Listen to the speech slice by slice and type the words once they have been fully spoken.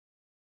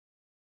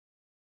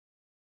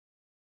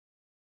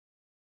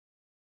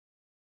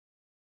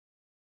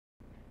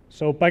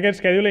So packet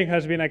scheduling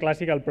has been a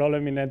classical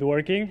problem in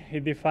networking.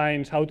 It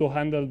defines how to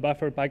handle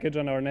buffer packets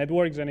on our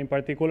networks, and in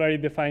particular,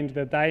 it defines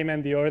the time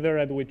and the order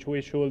at which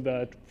we should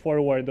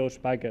forward those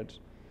packets.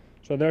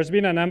 So there's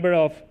been a number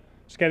of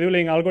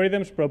scheduling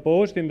algorithms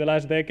proposed in the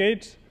last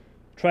decades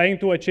trying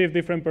to achieve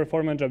different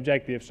performance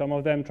objectives. Some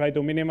of them try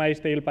to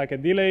minimize tail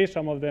packet delays,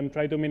 some of them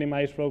try to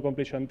minimize flow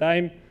completion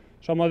time,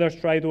 some others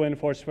try to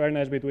enforce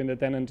fairness between the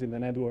tenants in the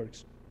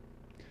networks.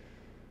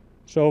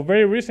 So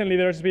very recently,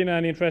 there's been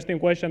an interesting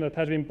question that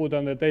has been put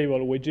on the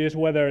table, which is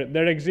whether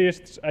there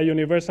exists a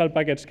universal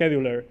packet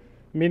scheduler,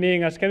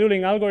 meaning a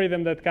scheduling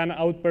algorithm that can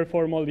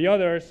outperform all the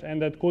others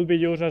and that could be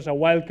used as a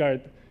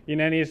wildcard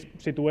in any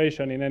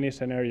situation, in any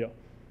scenario.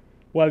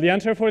 Well, the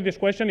answer for this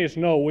question is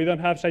no. We don't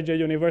have such a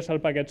universal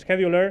packet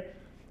scheduler,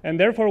 and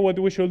therefore what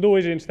we should do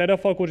is, instead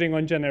of focusing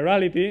on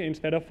generality,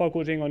 instead of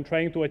focusing on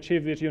trying to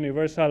achieve this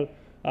universal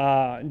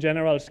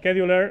general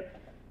scheduler,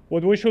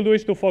 what we should do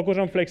is to focus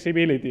on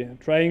flexibility,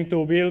 trying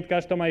to build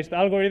customized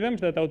algorithms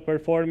that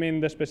outperform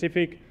in the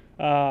specific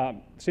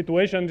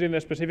situations, in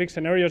the specific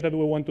scenarios that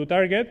we want to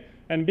target,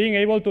 and being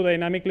able to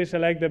dynamically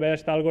select the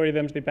best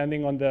algorithms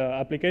depending on the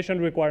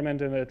application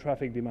requirements and the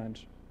traffic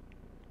demands.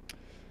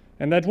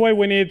 And that's why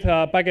we need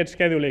packet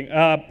scheduling,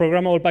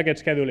 programmable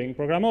packet scheduling.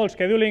 Programmable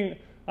scheduling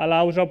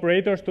allows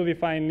operators to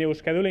define new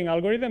scheduling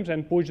algorithms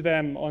and push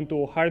them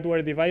onto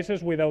hardware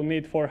devices without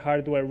need for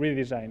hardware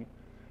redesign.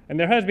 And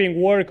there has been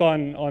work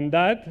on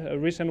that,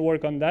 recent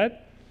work on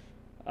that.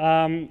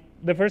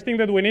 The first thing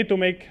that we need to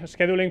make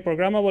scheduling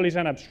programmable is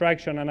an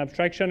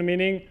abstraction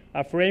meaning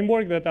a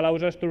framework that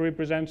allows us to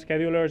represent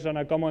schedulers on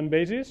a common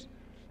basis,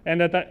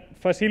 and that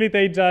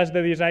facilitates us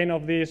the design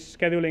of these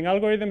scheduling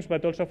algorithms,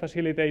 but also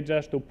facilitates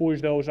us to push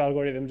those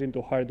algorithms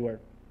into hardware.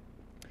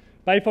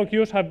 PIFO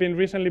queues have been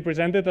recently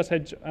presented as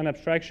an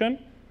abstraction.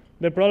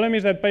 The problem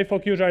is that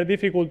PIFO queues are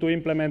difficult to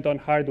implement on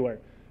hardware.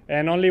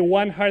 And only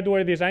one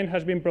hardware design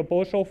has been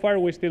proposed so far.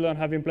 We still don't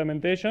have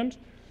implementations.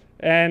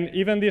 And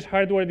even this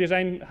hardware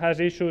design has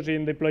issues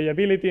in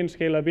deployability, in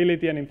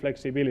scalability, and in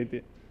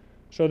flexibility.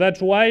 So that's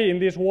why in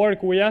this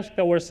work we asked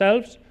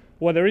ourselves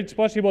whether it's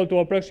possible to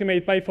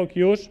approximate PIFO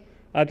queues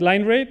at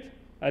line rate,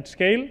 at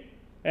scale,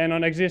 and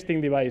on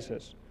existing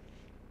devices.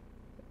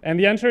 And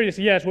the answer is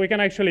yes, we can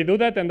actually do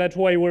that, and that's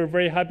why we're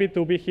very happy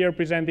to be here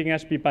presenting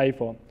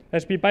SP-PIFO.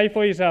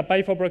 SP-PIFO is a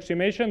PIFO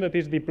approximation that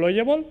is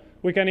deployable.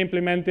 We can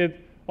implement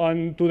it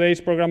on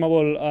today's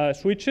programmable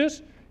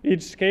switches.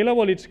 It's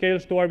scalable. It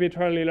scales to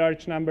arbitrarily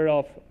large number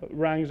of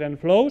ranks and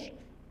flows.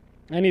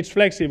 And it's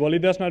flexible. It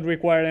does not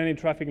require any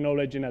traffic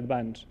knowledge in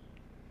advance.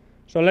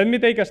 So let me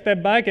take a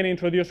step back and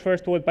introduce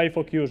first what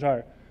PIFO queues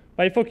are.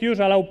 PIFO queues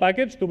allow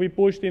packets to be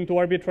pushed into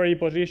arbitrary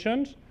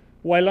positions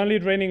while only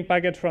draining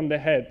packets from the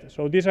head.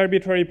 So these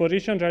arbitrary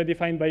positions are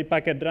defined by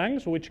packet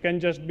ranks, which can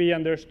just be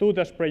understood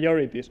as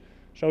priorities.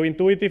 So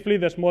intuitively,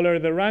 the smaller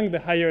the rank, the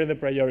higher the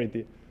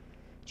priority.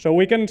 So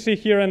we can see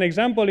here an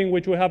example in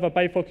which we have a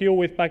PIFO queue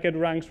with packet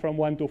ranks from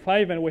 1 to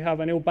 5, and we have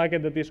a new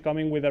packet that is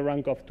coming with a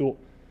rank of 2.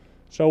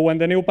 So when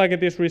the new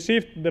packet is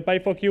received, the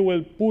PIFO queue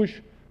will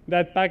push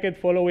that packet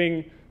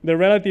following the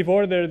relative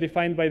order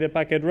defined by the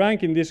packet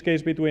rank, in this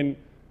case between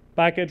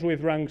packets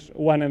with ranks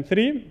 1 and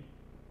 3.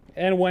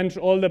 And once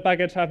all the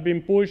packets have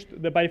been pushed,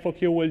 the PIFO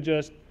queue will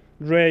just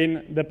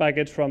drain the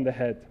packets from the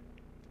head.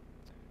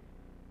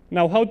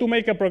 Now, how to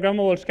make a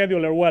programmable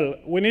scheduler? Well,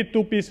 we need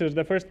two pieces.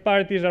 The first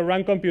part is a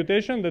rank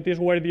computation. That is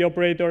where the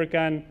operator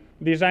can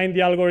design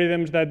the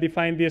algorithms that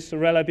define this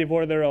relative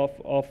order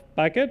of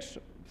packets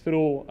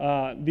through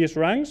these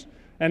ranks.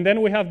 And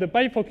then we have the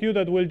PIFO queue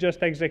that will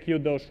just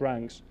execute those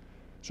ranks.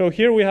 So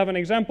here we have an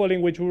example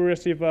in which we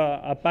receive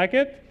a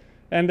packet.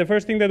 And the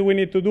first thing that we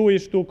need to do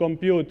is to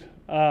compute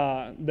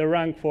the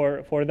rank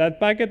for that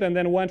packet. And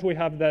then once we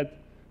have that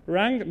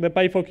rank, the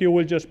PIFO queue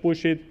will just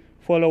push it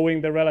following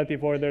the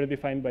relative order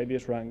defined by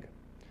this rank.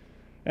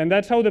 And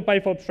that's how the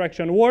PIFO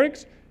abstraction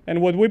works.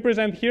 And what we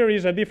present here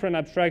is a different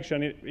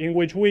abstraction in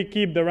which we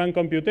keep the rank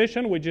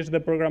computation, which is the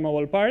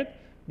programmable part,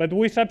 but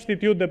we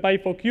substitute the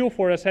PIFO queue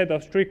for a set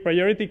of strict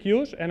priority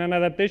queues and an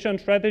adaptation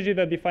strategy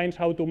that defines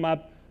how to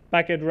map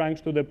packet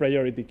ranks to the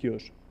priority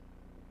queues.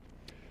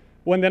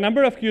 When the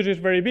number of queues is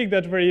very big,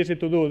 that's very easy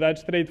to do.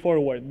 That's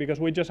straightforward because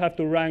we just have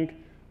to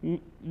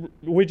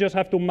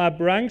map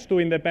ranks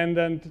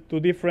to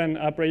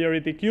different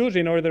priority queues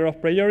in order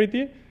of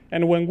priority.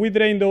 And when we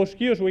drain those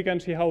queues, we can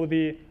see how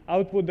the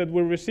output that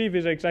we receive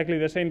is exactly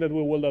the same that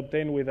we will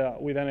obtain with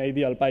an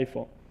ideal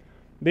PIFO.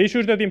 The issue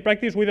is that in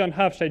practice, we don't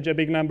have such a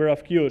big number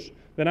of queues.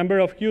 The number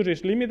of queues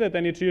is limited,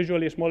 and it's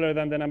usually smaller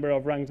than the number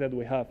of ranks that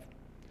we have.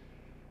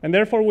 And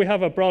therefore, we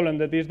have a problem,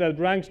 that is that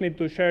ranks need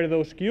to share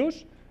those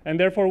queues, and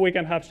therefore we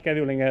can have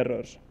scheduling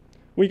errors.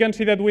 We can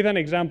see that with an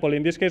example.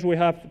 In this case, we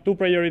have two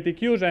priority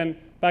queues, and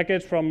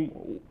packets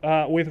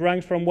with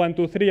ranks from 1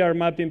 to 3 are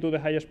mapped into the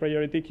highest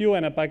priority queue,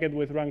 and a packet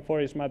with rank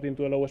 4 is mapped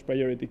into the lowest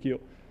priority queue.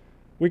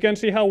 We can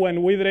see how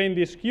when we drain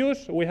these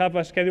queues, we have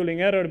a scheduling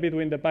error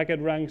between the packet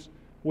ranks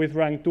with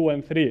rank 2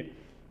 and 3.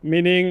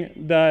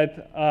 meaning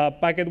that a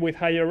packet with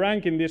higher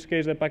rank, in this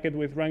case the packet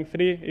with rank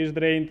 3, is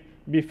drained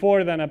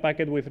before than a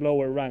packet with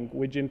lower rank,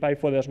 which in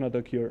PIFO does not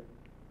occur.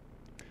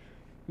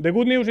 The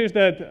good news is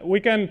that we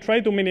can try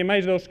to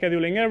minimize those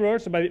scheduling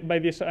errors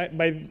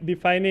by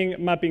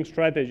defining mapping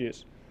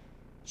strategies.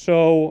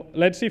 So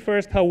let's see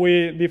first how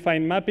we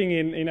define mapping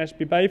in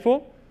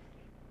SP-PIFO.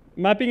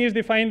 Mapping is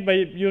defined by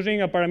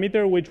using a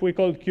parameter which we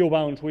call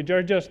Q-bounds, which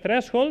are just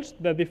thresholds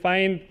that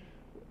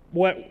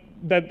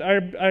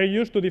are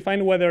used to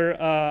define whether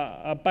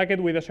a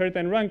packet with a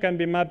certain rank can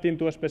be mapped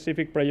into a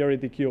specific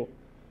priority queue.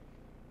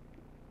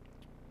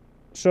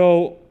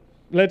 So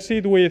let's see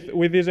it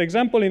with this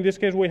example. In this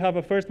case, we have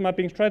a first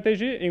mapping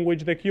strategy in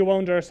which the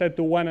Q-bounds are set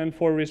to 1 and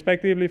 4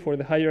 respectively for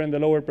the higher and the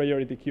lower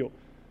priority queue.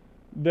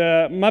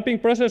 The mapping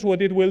process,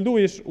 what it will do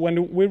is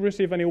when we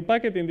receive a new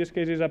packet, in this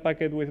case is a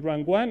packet with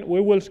rank 1,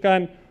 we will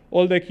scan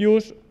all the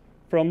queues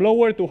from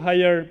lower to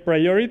higher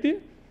priority,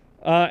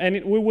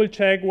 and we will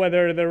check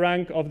whether the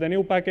rank of the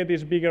new packet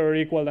is bigger or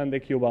equal than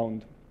the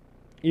Q-bound.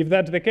 If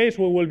that's the case,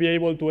 we will be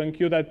able to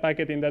enqueue that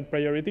packet in that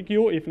priority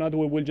queue. If not,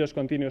 we will just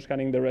continue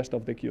scanning the rest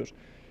of the queues.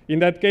 In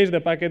that case,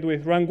 the packet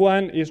with rank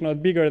 1 is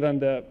not bigger than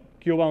the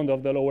Q-bound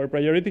of the lower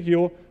priority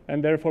queue,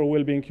 and therefore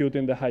will be enqueued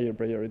in the higher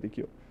priority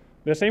queue.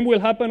 The same will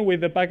happen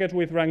with the packets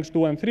with ranks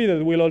 2 and 3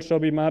 that will also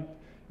be mapped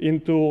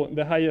into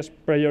the highest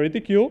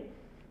priority queue.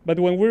 But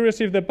when we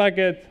receive the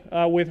packet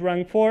with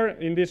rank 4,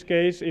 in this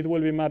case, it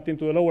will be mapped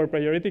into the lower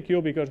priority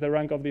queue because the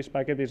rank of this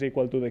packet is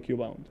equal to the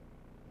Q-bound.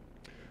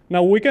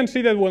 Now, we can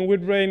see that when we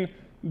drain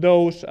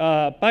those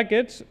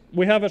packets,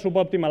 we have a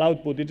suboptimal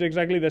output. It's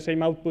exactly the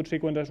same output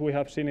sequence as we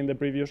have seen in the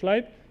previous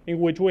slide, in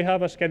which we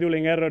have a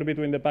scheduling error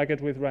between the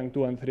packets with rank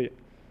 2 and 3.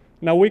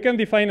 Now we can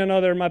define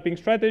another mapping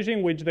strategy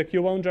in which the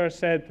Q-bounds are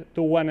set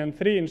to 1 and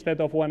 3 instead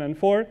of 1 and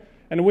 4.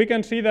 And we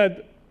can see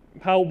that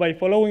how by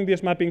following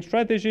this mapping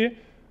strategy,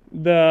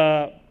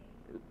 the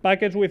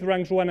packets with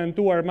ranks 1 and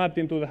 2 are mapped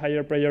into the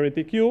higher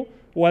priority queue,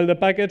 while the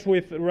packets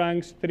with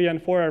ranks 3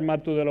 and 4 are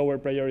mapped to the lower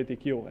priority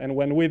queue. And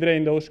when we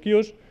drain those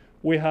queues,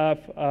 we have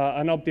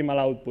an optimal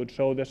output,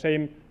 so the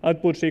same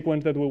output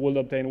sequence that we will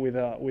obtain with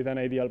an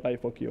ideal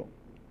PIFO queue.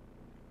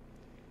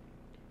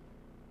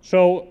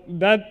 So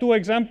that two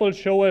examples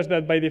show us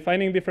that by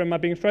defining different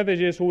mapping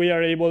strategies, we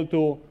are able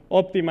to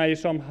optimize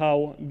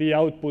somehow the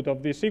output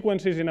of these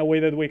sequences in a way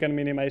that we can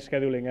minimize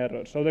scheduling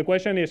errors. So the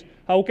question is,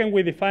 how can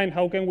we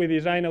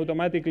design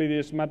automatically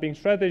these mapping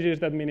strategies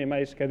that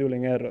minimize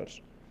scheduling errors?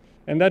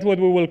 And that's what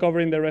we will cover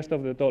in the rest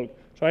of the talk.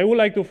 So I would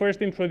like to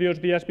first introduce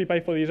the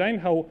SP-PIFO design,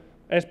 how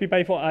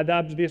SP-PIFO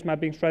adapts these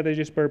mapping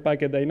strategies per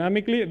packet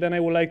dynamically. Then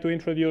I would like to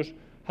introduce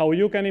how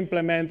you can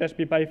implement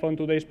SP-PIFO on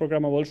today's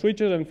programmable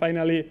switches. And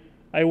finally,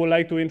 I would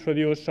like to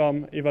introduce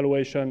some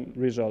evaluation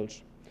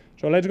results.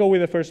 So let's go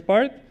with the first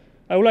part.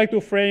 I would like to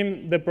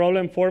frame the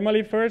problem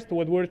formally first.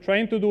 What we're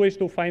trying to do is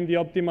to find the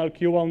optimal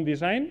Q-bound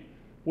design,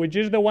 which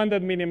is the one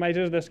that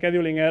minimizes the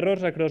scheduling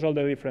errors across all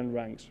the different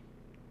ranks.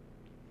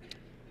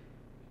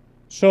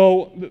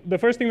 So the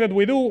first thing that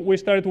we do, we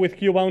start with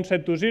Q-bound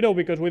set to 0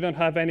 because we don't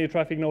have any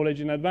traffic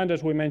knowledge in advance,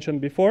 as we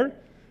mentioned before.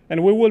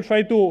 And we will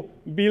try to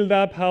build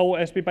up how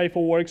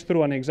SP-PIFO works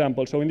through an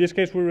example. So in this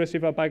case, we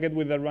receive a packet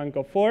with a rank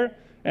of 4.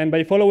 And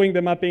by following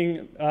the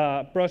mapping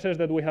process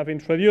that we have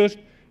introduced,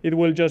 it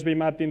will just be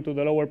mapped into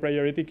the lower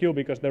priority queue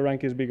because the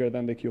rank is bigger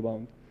than the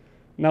Q-bound.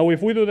 Now,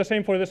 if we do the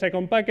same for the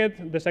second packet,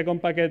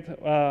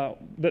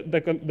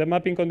 the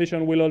mapping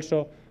condition will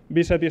also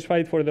be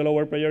satisfied for the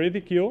lower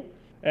priority queue,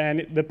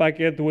 and the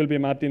packet will be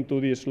mapped into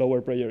this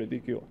lower priority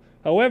queue.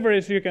 However,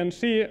 as you can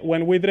see,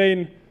 when we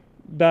drain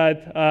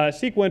that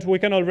sequence, we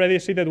can already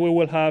see that we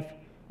will have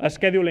a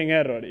scheduling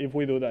error if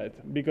we do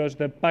that, because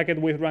the packet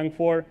with rank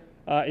 4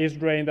 is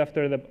drained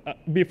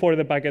before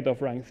the packet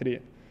of rank 3.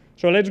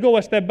 So let's go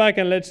a step back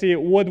and let's see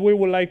what we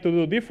would like to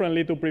do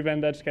differently to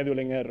prevent that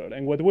scheduling error.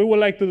 And what we would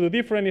like to do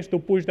different is to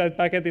push that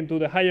packet into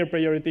the higher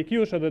priority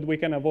queue so that we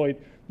can avoid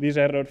this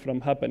error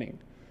from happening.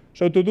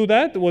 So to do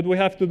that, what we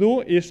have to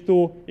do is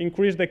to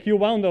increase the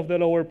Q-bound of the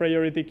lower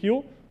priority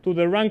queue to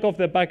the rank of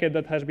the packet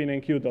that has been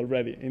enqueued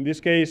already. In this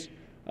case,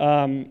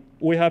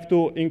 we have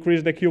to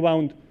increase the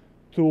Q-bound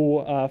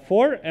to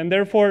 4, and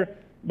therefore,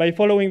 by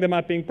following the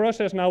mapping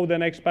process, now the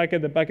next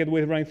packet, the packet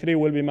with rank 3,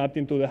 will be mapped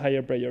into the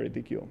higher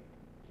priority queue.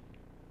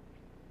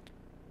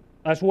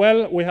 As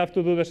well, we have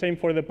to do the same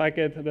for the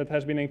packet that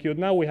has been enqueued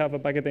now. We have a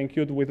packet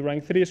enqueued with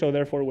rank 3, so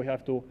therefore we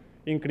have to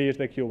increase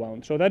the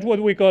Q-bound. So that's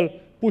what we call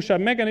push-up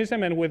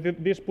mechanism, and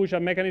with this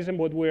push-up mechanism,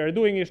 what we are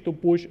doing is to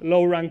push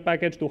low-rank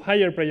packets to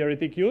higher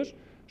priority queues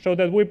so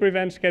that we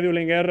prevent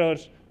scheduling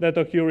errors that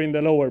occur in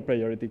the lower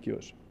priority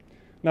queues.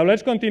 Now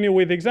let's continue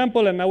with the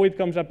example, and now it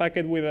comes a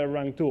packet with a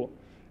rank 2.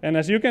 And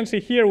as you can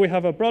see here, we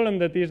have a problem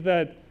that is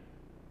that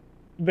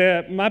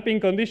the mapping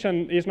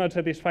condition is not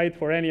satisfied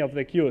for any of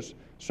the queues.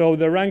 So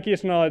the rank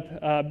is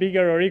not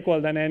bigger or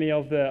equal than any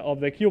of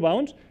the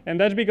Q-bounds, and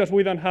that's because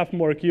we don't have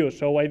more queues.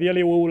 So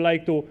ideally, we would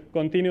like to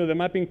continue the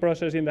mapping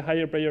process in the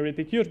higher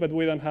priority queues, but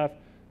we don't have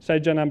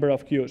such a number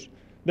of queues.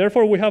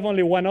 Therefore, we have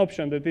only one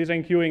option, that is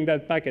enqueuing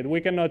that packet.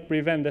 We cannot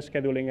prevent the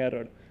scheduling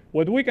error.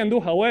 What we can do,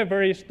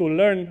 however, is to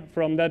learn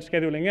from that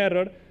scheduling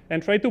error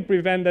and try to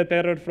prevent that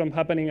error from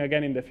happening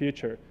again in the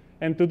future.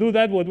 And to do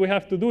that, what we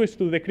have to do is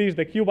to decrease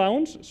the queue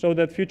bounds so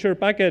that future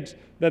packets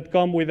that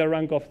come with a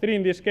rank of 3,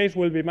 in this case,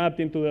 will be mapped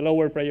into the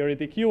lower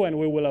priority queue, and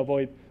we will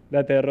avoid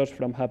that errors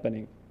from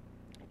happening.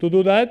 To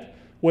do that,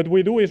 what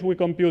we do is we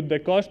compute the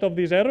cost of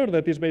this error,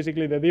 that is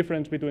basically the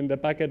difference between the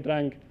packet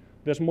rank,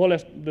 the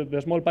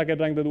small packet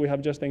rank that we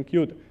have just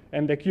enqueued,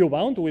 and the queue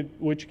bound,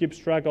 which keeps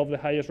track of the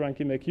highest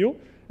rank in the queue.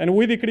 And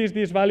we decrease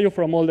this value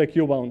from all the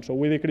queue bounds. So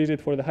we decrease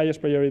it for the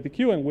highest priority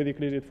queue, and we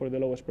decrease it for the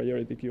lowest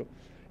priority queue.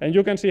 And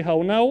you can see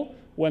how now,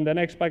 when the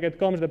next packet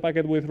comes, the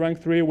packet with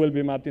rank 3 will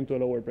be mapped into a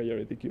lower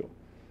priority queue.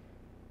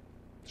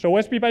 So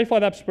SP-PIFO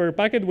adapts per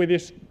packet with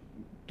these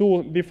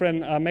two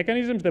different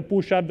mechanisms, the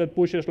push up that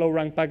pushes low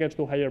rank packets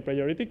to higher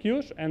priority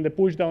queues, and the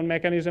push down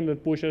mechanism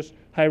that pushes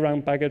high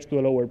rank packets to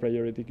lower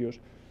priority queues.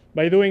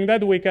 By doing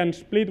that, we can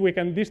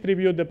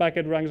distribute the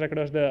packet ranks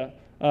across the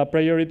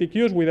priority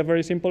queues with a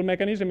very simple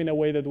mechanism in a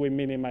way that we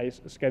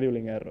minimize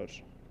scheduling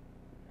errors.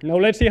 Now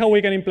let's see how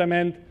we can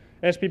implement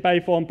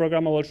SP-PIFO on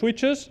programmable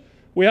switches.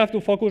 We have to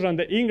focus on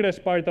the ingress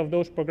part of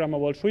those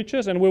programmable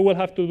switches, and we will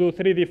have to do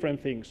 3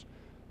 different things.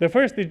 The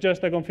first is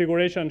just a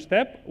configuration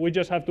step. We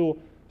just have to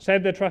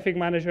set the traffic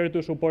manager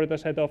to support a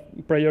set of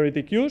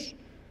priority queues.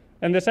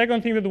 And the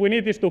second thing that we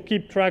need is to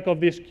keep track of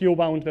these queue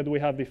bounds that we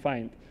have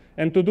defined.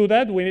 And to do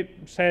that, we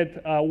need to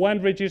set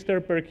 1 register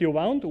per queue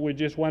bound,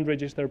 which is 1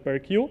 register per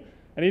queue.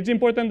 And it's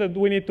important that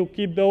we need to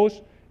keep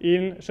those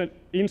in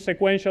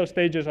sequential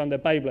stages on the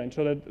pipeline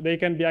so that they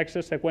can be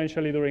accessed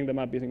sequentially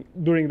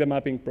during the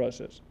mapping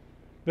process.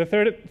 The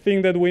third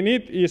thing that we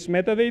need is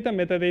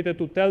metadata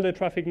to tell the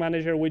traffic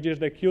manager which is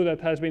the queue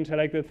that has been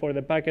selected for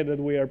the packet that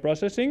we are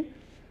processing.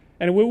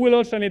 And we will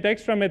also need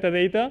extra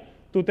metadata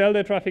to tell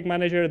the traffic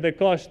manager the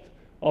cost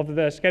of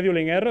the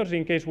scheduling errors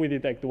in case we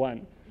detect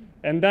one.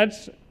 And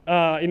that's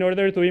in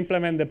order to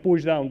implement the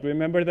push down.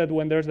 Remember that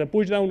when there's the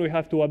push down, we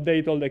have to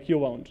update all the queue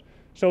bounds.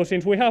 So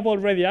since we have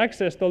already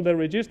accessed all the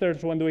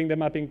registers when doing the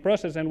mapping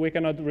process, and we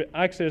cannot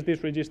access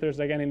these registers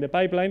again in the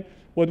pipeline,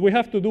 what we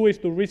have to do is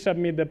to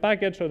resubmit the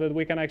packet so that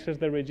we can access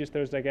the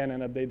registers again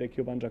and update the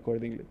queue bounds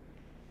accordingly.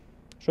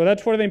 So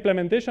that's for the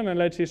implementation, and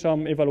let's see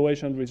some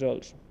evaluation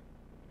results.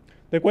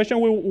 The question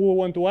we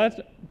want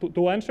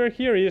to answer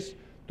here is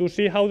to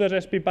see how does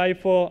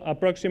SP-PIFO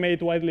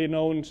approximate widely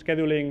known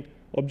scheduling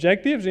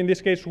objectives. In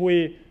this case,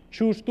 we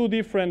choose 2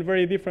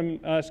 very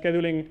different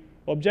scheduling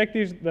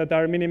objectives that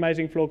are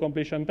minimizing flow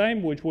completion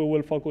time, which we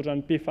will focus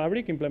on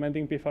pfabric,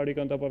 implementing pfabric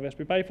on top of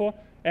SP-PIFO,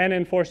 and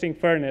enforcing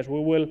fairness.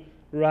 We will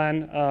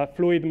run a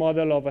fluid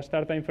model of a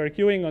start time fair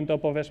queuing on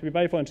top of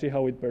SP-PIFO and see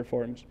how it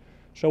performs.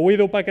 So we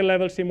do packet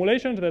level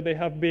simulations that they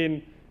have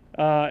been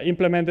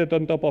implemented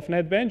on top of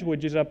NetBench,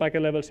 which is a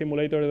packet level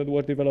simulator that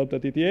was developed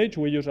at ETH.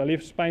 We use a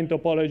leaf spine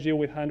topology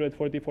with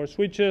 144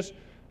 switches,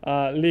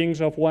 links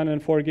of 1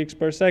 and 4 gigs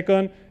per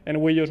second,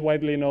 and we use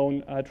widely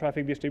known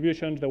traffic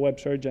distributions, the web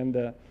search, and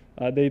the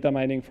data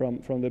mining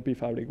from the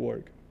pfabric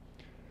work.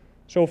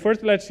 So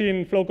first, let's see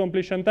in flow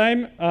completion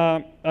time.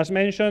 As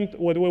mentioned,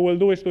 what we will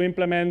do is to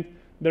implement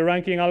the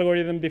ranking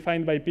algorithm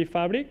defined by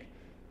pfabric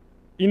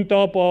in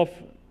top of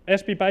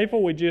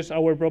SP-PIFO, which is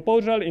our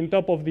proposal, in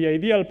top of the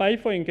ideal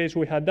PIFO in case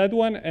we had that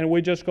one, and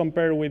we just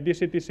compare with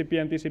DCTCP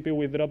and TCP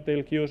with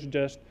drop-tail queues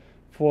just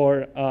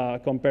for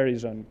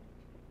comparison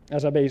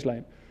as a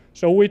baseline.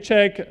 So we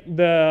check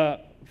the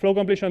flow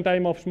completion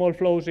time of small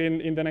flows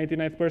in the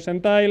 99th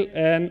percentile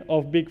and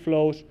of big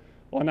flows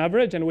on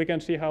average, and we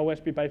can see how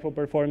SP-PIFO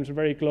performs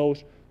very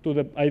close to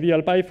the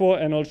ideal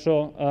PIFO and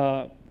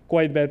also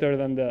quite better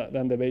than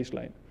the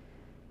baseline.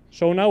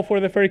 So now for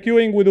the fair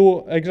queuing, we do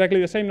exactly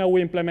the same. Now we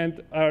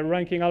implement a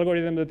ranking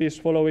algorithm that is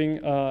following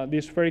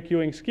this fair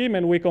queuing scheme,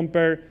 and we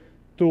compare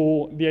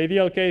to the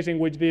ideal case in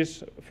which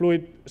this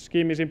fluid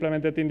scheme is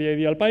implemented in the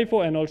ideal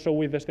PIFO, and also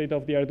with the state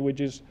of the art,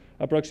 which is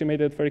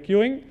approximated fair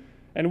queuing.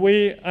 And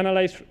we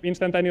analyze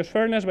instantaneous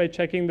fairness by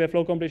checking the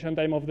flow completion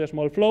time of the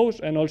small flows,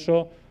 and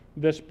also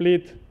the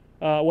split,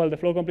 the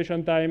flow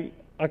completion time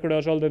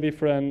across all the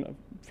different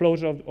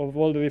flows of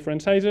all the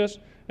different sizes.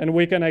 And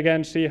we can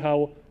again see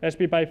how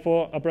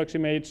SP-PIFO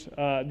approximates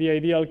the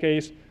ideal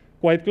case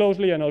quite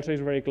closely, and also is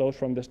very close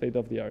from the state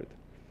of the art.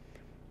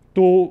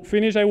 To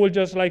finish, I would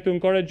just like to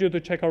encourage you to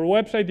check our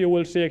website. You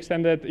will see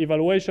extended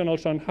evaluation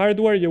also on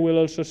hardware. You will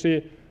also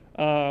see,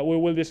 we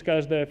will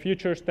discuss the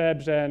future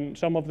steps and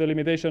some of the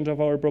limitations of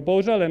our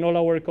proposal, and all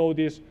our code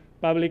is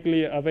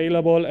publicly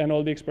available, and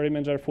all the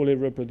experiments are fully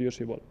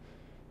reproducible.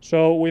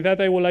 So with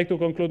that, I would like to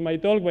conclude my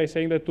talk by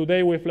saying that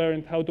today we've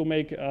learned how to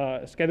make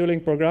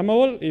scheduling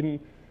programmable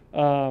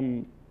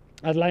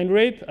at line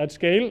rate, at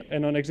scale,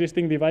 and on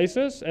existing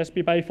devices.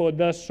 SP-PIFO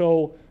does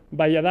so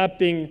by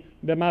adapting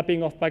the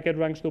mapping of packet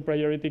ranks to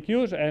priority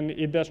queues, and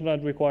it does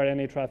not require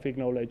any traffic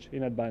knowledge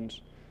in advance.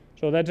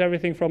 So that's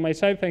everything from my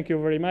side. Thank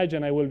you very much,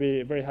 and I will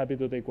be very happy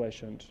to take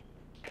questions.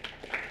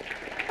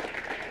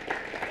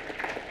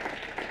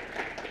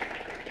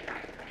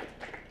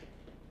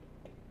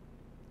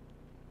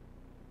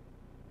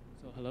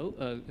 Hello,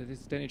 This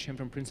is Danny Chen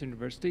from Princeton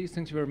University.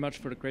 Thanks very much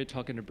for the great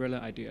talk and the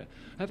brilliant idea.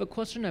 I have a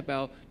question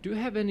about, do you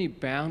have any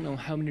bound on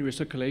how many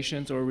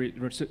recirculations or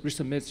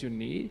resubmits you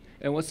need?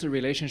 And what's the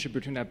relationship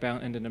between that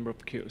bound and the number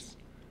of queues?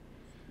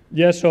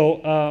 Yeah,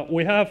 so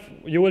we have,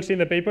 you will see in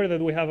the paper that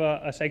we have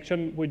a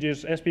section which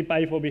is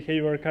SP-PIFO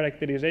behavior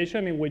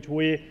characterization, in which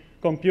we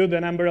compute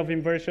the number of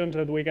inversions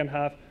that we can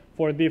have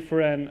for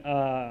different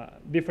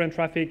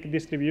traffic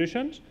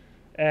distributions.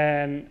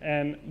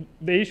 And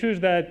the issue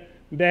is that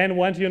then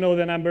once you know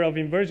the number of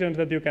inversions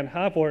that you can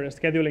have, or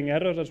scheduling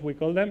errors as we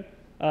call them,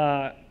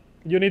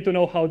 you need to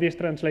know how this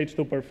translates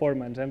to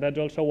performance. And that's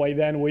also why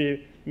then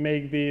we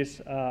make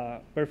this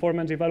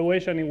performance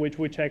evaluation in which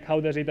we check how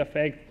does it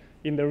affect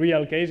in the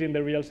real case, in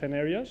the real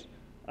scenarios.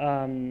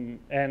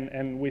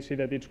 And we see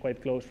that it's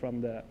quite close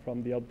from the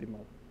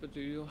optimal. But do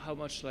you know how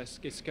much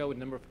it scale with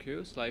number of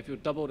queues? Like if you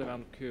double the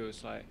amount of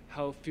queues, like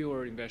how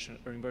fewer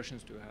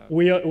inversions do you have?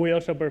 We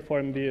also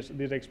perform these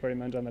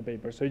experiments on the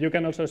paper. So you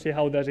can also see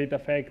how does it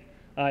affect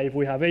if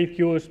we have 8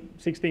 queues,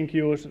 16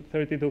 queues,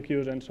 32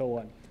 queues, and so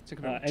on.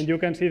 And you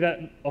can see that,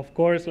 of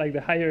course, like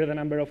the higher the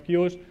number of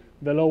queues,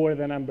 the lower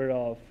the number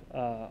of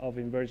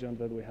inversions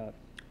that we have.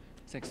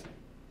 Thanks.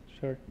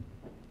 Sure.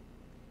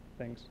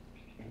 Thanks.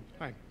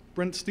 Hi.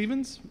 Brent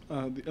Stevens,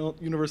 the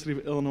University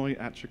of Illinois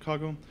at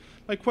Chicago.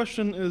 My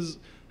question is,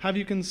 have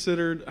you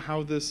considered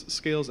how this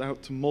scales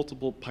out to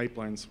multiple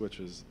pipeline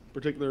switches?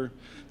 Particular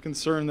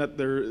concern that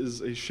there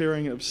is a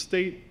sharing of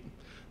state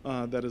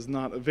that is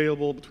not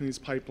available between these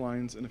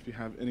pipelines, and if you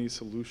have any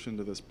solution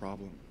to this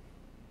problem.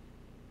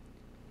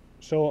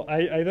 So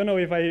I don't know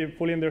if I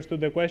fully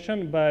understood the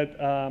question, but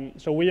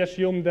so we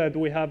assume that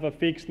we have a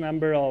fixed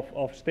number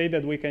of state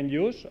that we can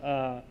use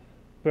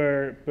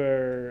per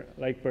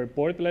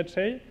port, let's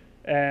say.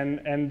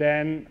 And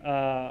then,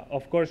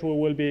 of course, we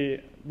will be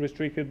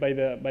restricted by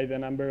the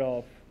number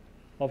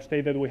of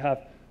state that we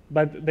have.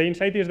 But the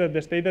insight is that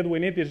the state that we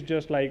need is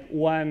just like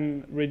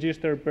 1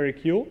 register per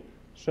queue.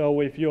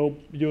 So if you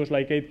use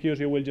like 8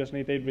 queues, you will just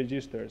need 8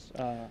 registers.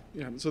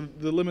 Yeah, so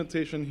the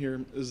limitation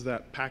here is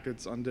that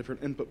packets on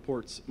different input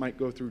ports might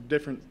go through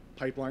different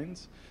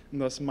pipelines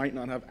and thus might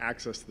not have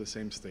access to the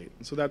same state.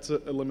 And so that's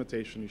a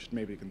limitation you should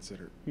maybe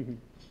consider. Mm-hmm.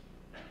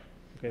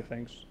 Okay,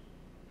 thanks.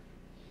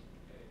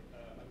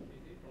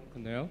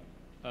 Cornell.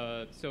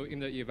 So in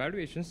the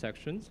evaluation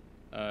sections,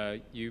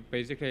 you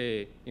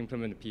basically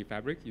implement the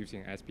p-fabric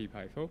using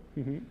SP-PIFO.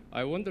 Mm-hmm.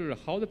 I wonder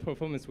how the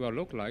performance will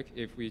look like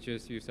if we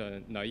just use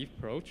a naive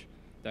approach.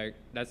 Like,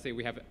 let's say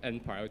we have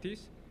n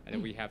priorities, and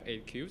then we have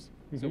 8 queues.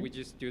 Mm-hmm. So we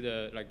just do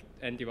the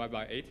n divided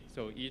by 8.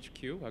 So each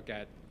queue will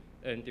get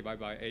n divided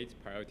by 8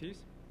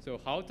 priorities.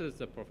 So how does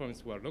the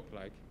performance will look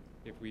like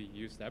if we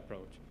use that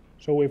approach?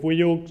 So if we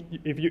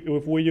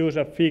use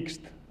a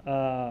fixed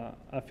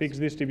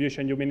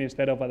distribution, you mean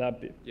instead of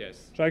adaptive?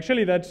 Yes. So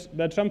actually, that's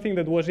something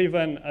that was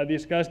even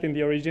discussed in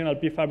the original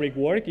p-fabric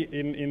work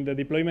in the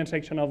deployment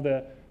section of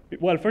the.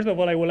 Well, first of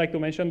all, I would like to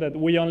mention that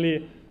we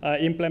only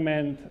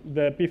implement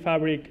the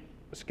p-fabric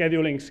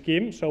scheduling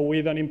scheme, so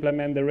we don't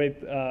implement the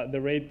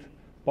rate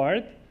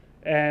part,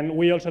 and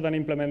we also don't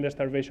implement the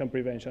starvation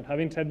prevention.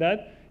 Having said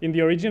that, in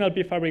the original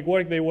p-fabric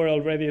work, they were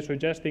already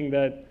suggesting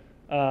that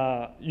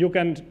you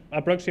can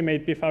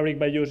approximate p-fabric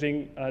by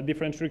using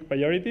different strict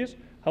priorities.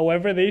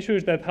 However, the issue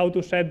is that how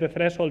to set the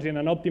thresholds in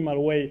an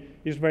optimal way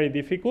is very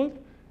difficult.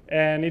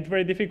 And it's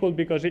very difficult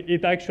because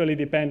it actually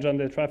depends on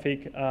the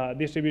traffic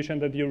distribution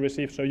that you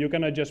receive. So you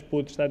cannot just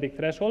put static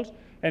thresholds.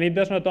 And it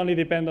does not only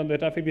depend on the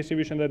traffic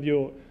distribution that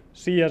you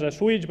see as a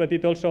switch, but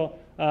it also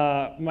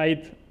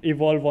might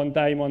evolve on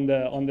time on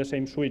the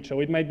same switch. So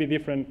it might be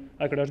different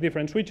across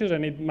different switches,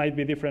 and it might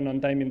be different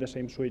on time in the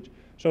same switch.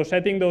 So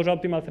setting those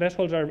optimal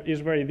thresholds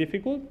is very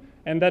difficult,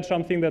 and that's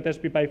something that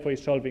SP-PIFO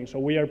is solving. So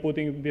we are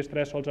putting these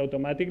thresholds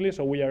automatically,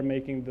 so we are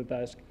making the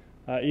task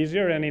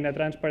easier and in a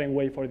transparent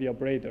way for the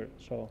operator.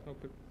 So.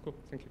 Okay, cool,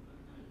 thank you.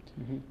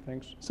 Mm-hmm.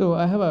 Thanks. So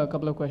I have a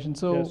couple of questions.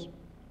 So yes.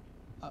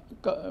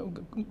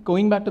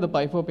 Going back to the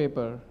PIFO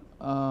paper,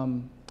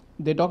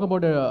 they talk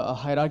about a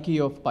hierarchy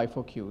of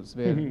PIFO queues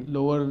where Mm-hmm.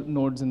 lower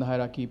nodes in the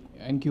hierarchy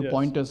NQ Yes.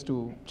 pointers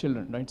to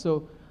children, right?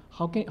 So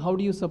how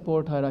do you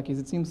support hierarchies?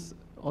 It seems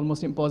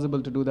almost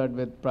impossible to do that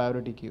with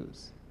priority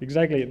queues.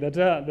 Exactly. That's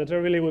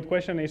a really good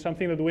question. It's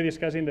something that we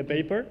discuss in the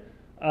paper.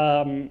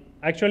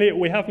 Actually,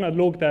 we have not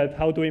looked at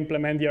how to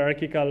implement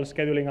hierarchical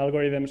scheduling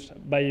algorithms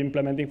by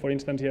implementing, for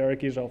instance,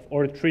 hierarchies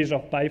or trees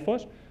of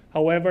PIFOs.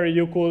 However,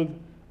 you could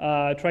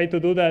try to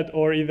do that,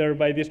 or either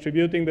by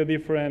distributing the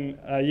different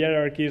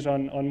hierarchies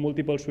on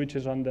multiple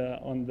switches on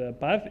the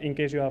path in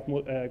case you have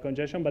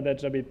congestion, but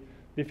that's a bit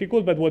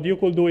difficult. But what you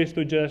could do is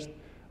to just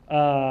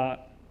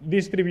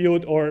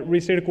distribute or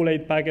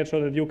recirculate packets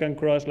so that you can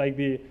cross like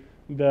the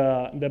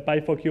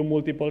PIFO queue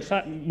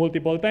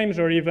multiple times,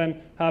 or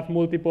even have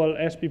multiple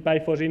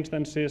SP-PIFOs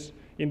instances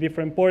in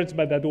different ports,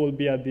 but that will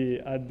be at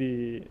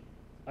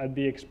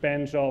the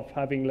expense of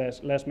having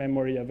less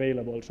memory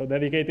available. So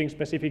dedicating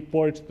specific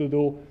ports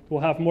to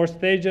have more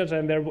stages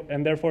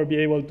and therefore be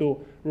able to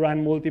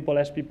run multiple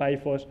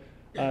SP-PIFOs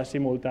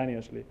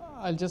simultaneously.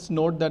 I'll just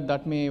note that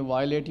that may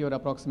violate your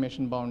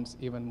approximation bounds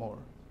even more.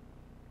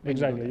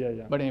 Exactly,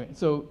 yeah. But anyway,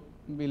 so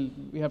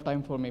we have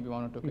time for maybe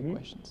one or two quick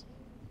questions.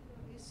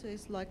 So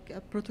it's like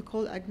a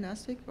protocol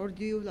agnostic, or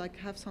do you like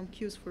have some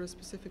queues for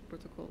specific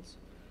protocols?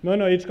 No,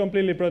 it's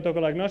completely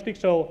protocol agnostic.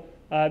 So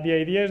the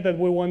idea is that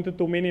we wanted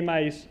to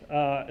minimize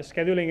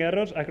scheduling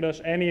errors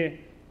across any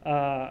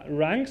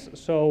ranks.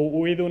 So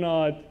we do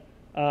not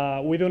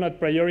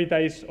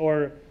prioritize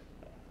or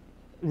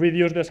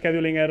reduce the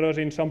scheduling errors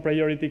in some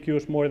priority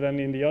queues more than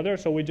in the other.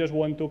 So we just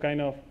want to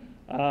kind of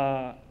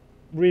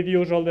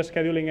reduce all the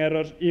scheduling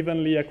errors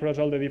evenly across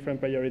all the different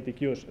priority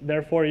queues.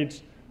 Therefore,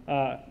 it's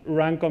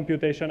rank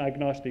computation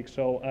agnostic.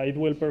 So it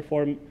will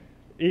perform,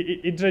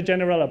 it's a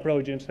general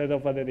approach instead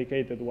of a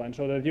dedicated one,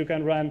 so that you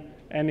can run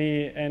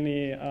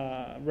any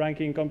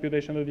ranking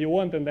computation that you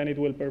want, and then it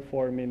will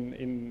perform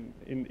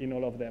in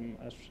all of them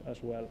as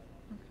well.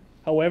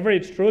 However,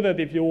 it's true that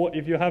if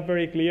you have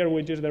very clear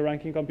which is the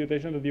ranking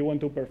computation that you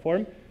want to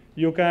perform,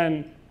 you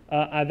can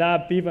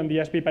adapt even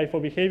the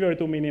SP-PIFO behavior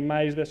to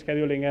minimize the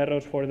scheduling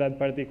errors for that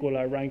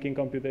particular ranking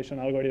computation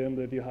algorithm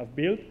that you have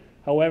built.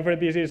 However,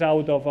 this is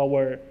out of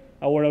our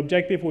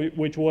objective,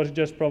 which was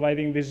just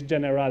providing this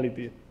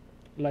generality,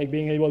 like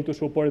being able to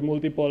support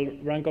multiple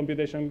rank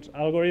computations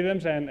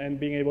algorithms and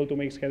being able to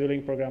make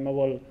scheduling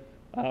programmable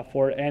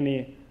for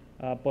any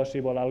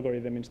possible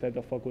algorithm instead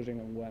of focusing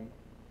on one.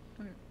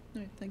 All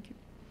right, thank you.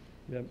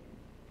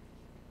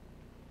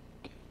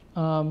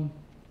 Yeah.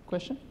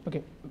 Question?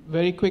 Okay,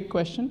 very quick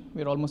question.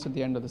 We're almost at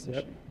the end of the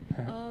session.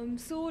 Yep.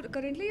 So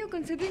currently you're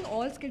considering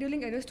all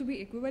scheduling errors to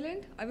be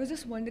equivalent. I was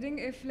just wondering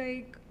if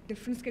like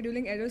different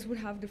scheduling errors would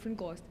have different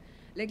costs.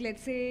 Like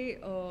let's say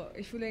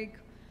if you like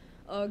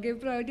give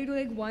priority to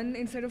like 1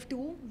 instead of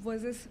 2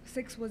 versus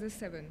 6 versus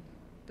 7.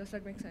 Does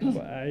that make sense?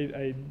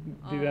 I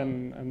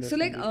didn't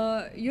understand.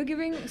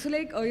 So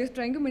like you're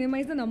trying to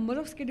minimize the number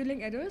of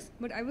scheduling errors,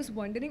 but I was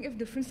wondering if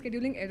different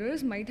scheduling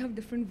errors might have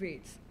different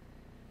weights.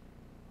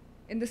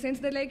 In the sense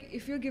that like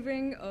if you're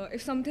giving,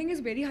 if something is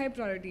very high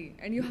priority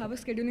and you have a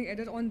scheduling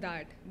error on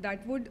that,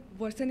 that would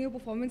worsen your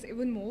performance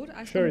even more.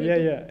 Sure,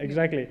 yeah,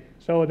 exactly.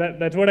 So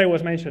that's what I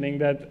was mentioning,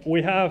 that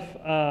we have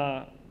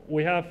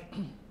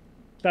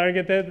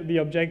targeted the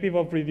objective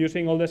of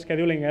reducing all the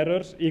scheduling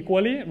errors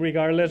equally,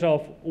 regardless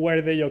of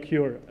where they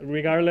occur,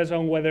 regardless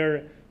on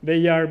whether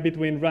they are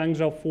between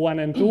ranks of 1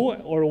 and 2,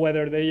 or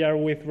whether they are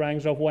with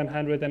ranks of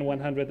 100 and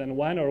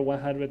 101, or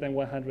 100 and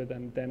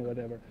 110,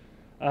 whatever.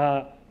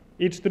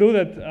 It's true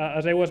that,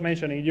 as I was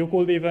mentioning, you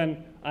could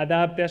even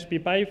adapt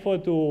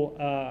SP-PIFO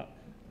to,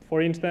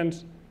 for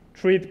instance,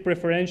 treat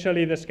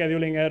preferentially the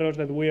scheduling errors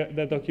that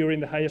occur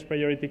in the highest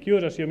priority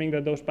queues, assuming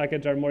that those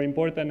packets are more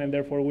important and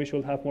therefore we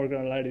should have more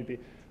granularity.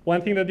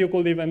 One thing that you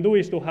could even do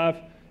is to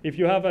have, if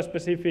you have a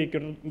specific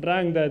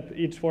rank that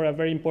it's for a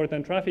very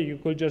important traffic, you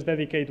could just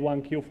dedicate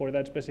one queue for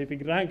that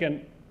specific rank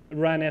and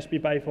run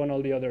SP-PIFO on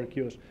all the other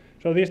queues.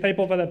 So these type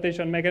of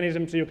adaptation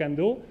mechanisms you can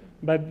do,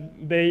 but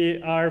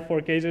they are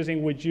for cases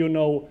in which you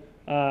know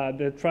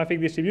the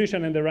traffic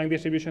distribution and the rank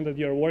distribution that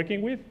you're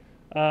working with.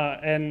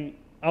 And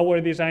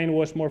our design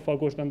was more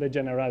focused on the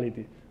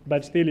generality.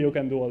 But still, you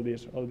can do all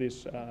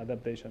these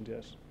adaptations,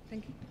 yes.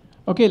 Thank you.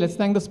 Okay, let's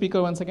thank the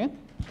speaker once again.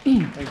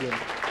 Thank you.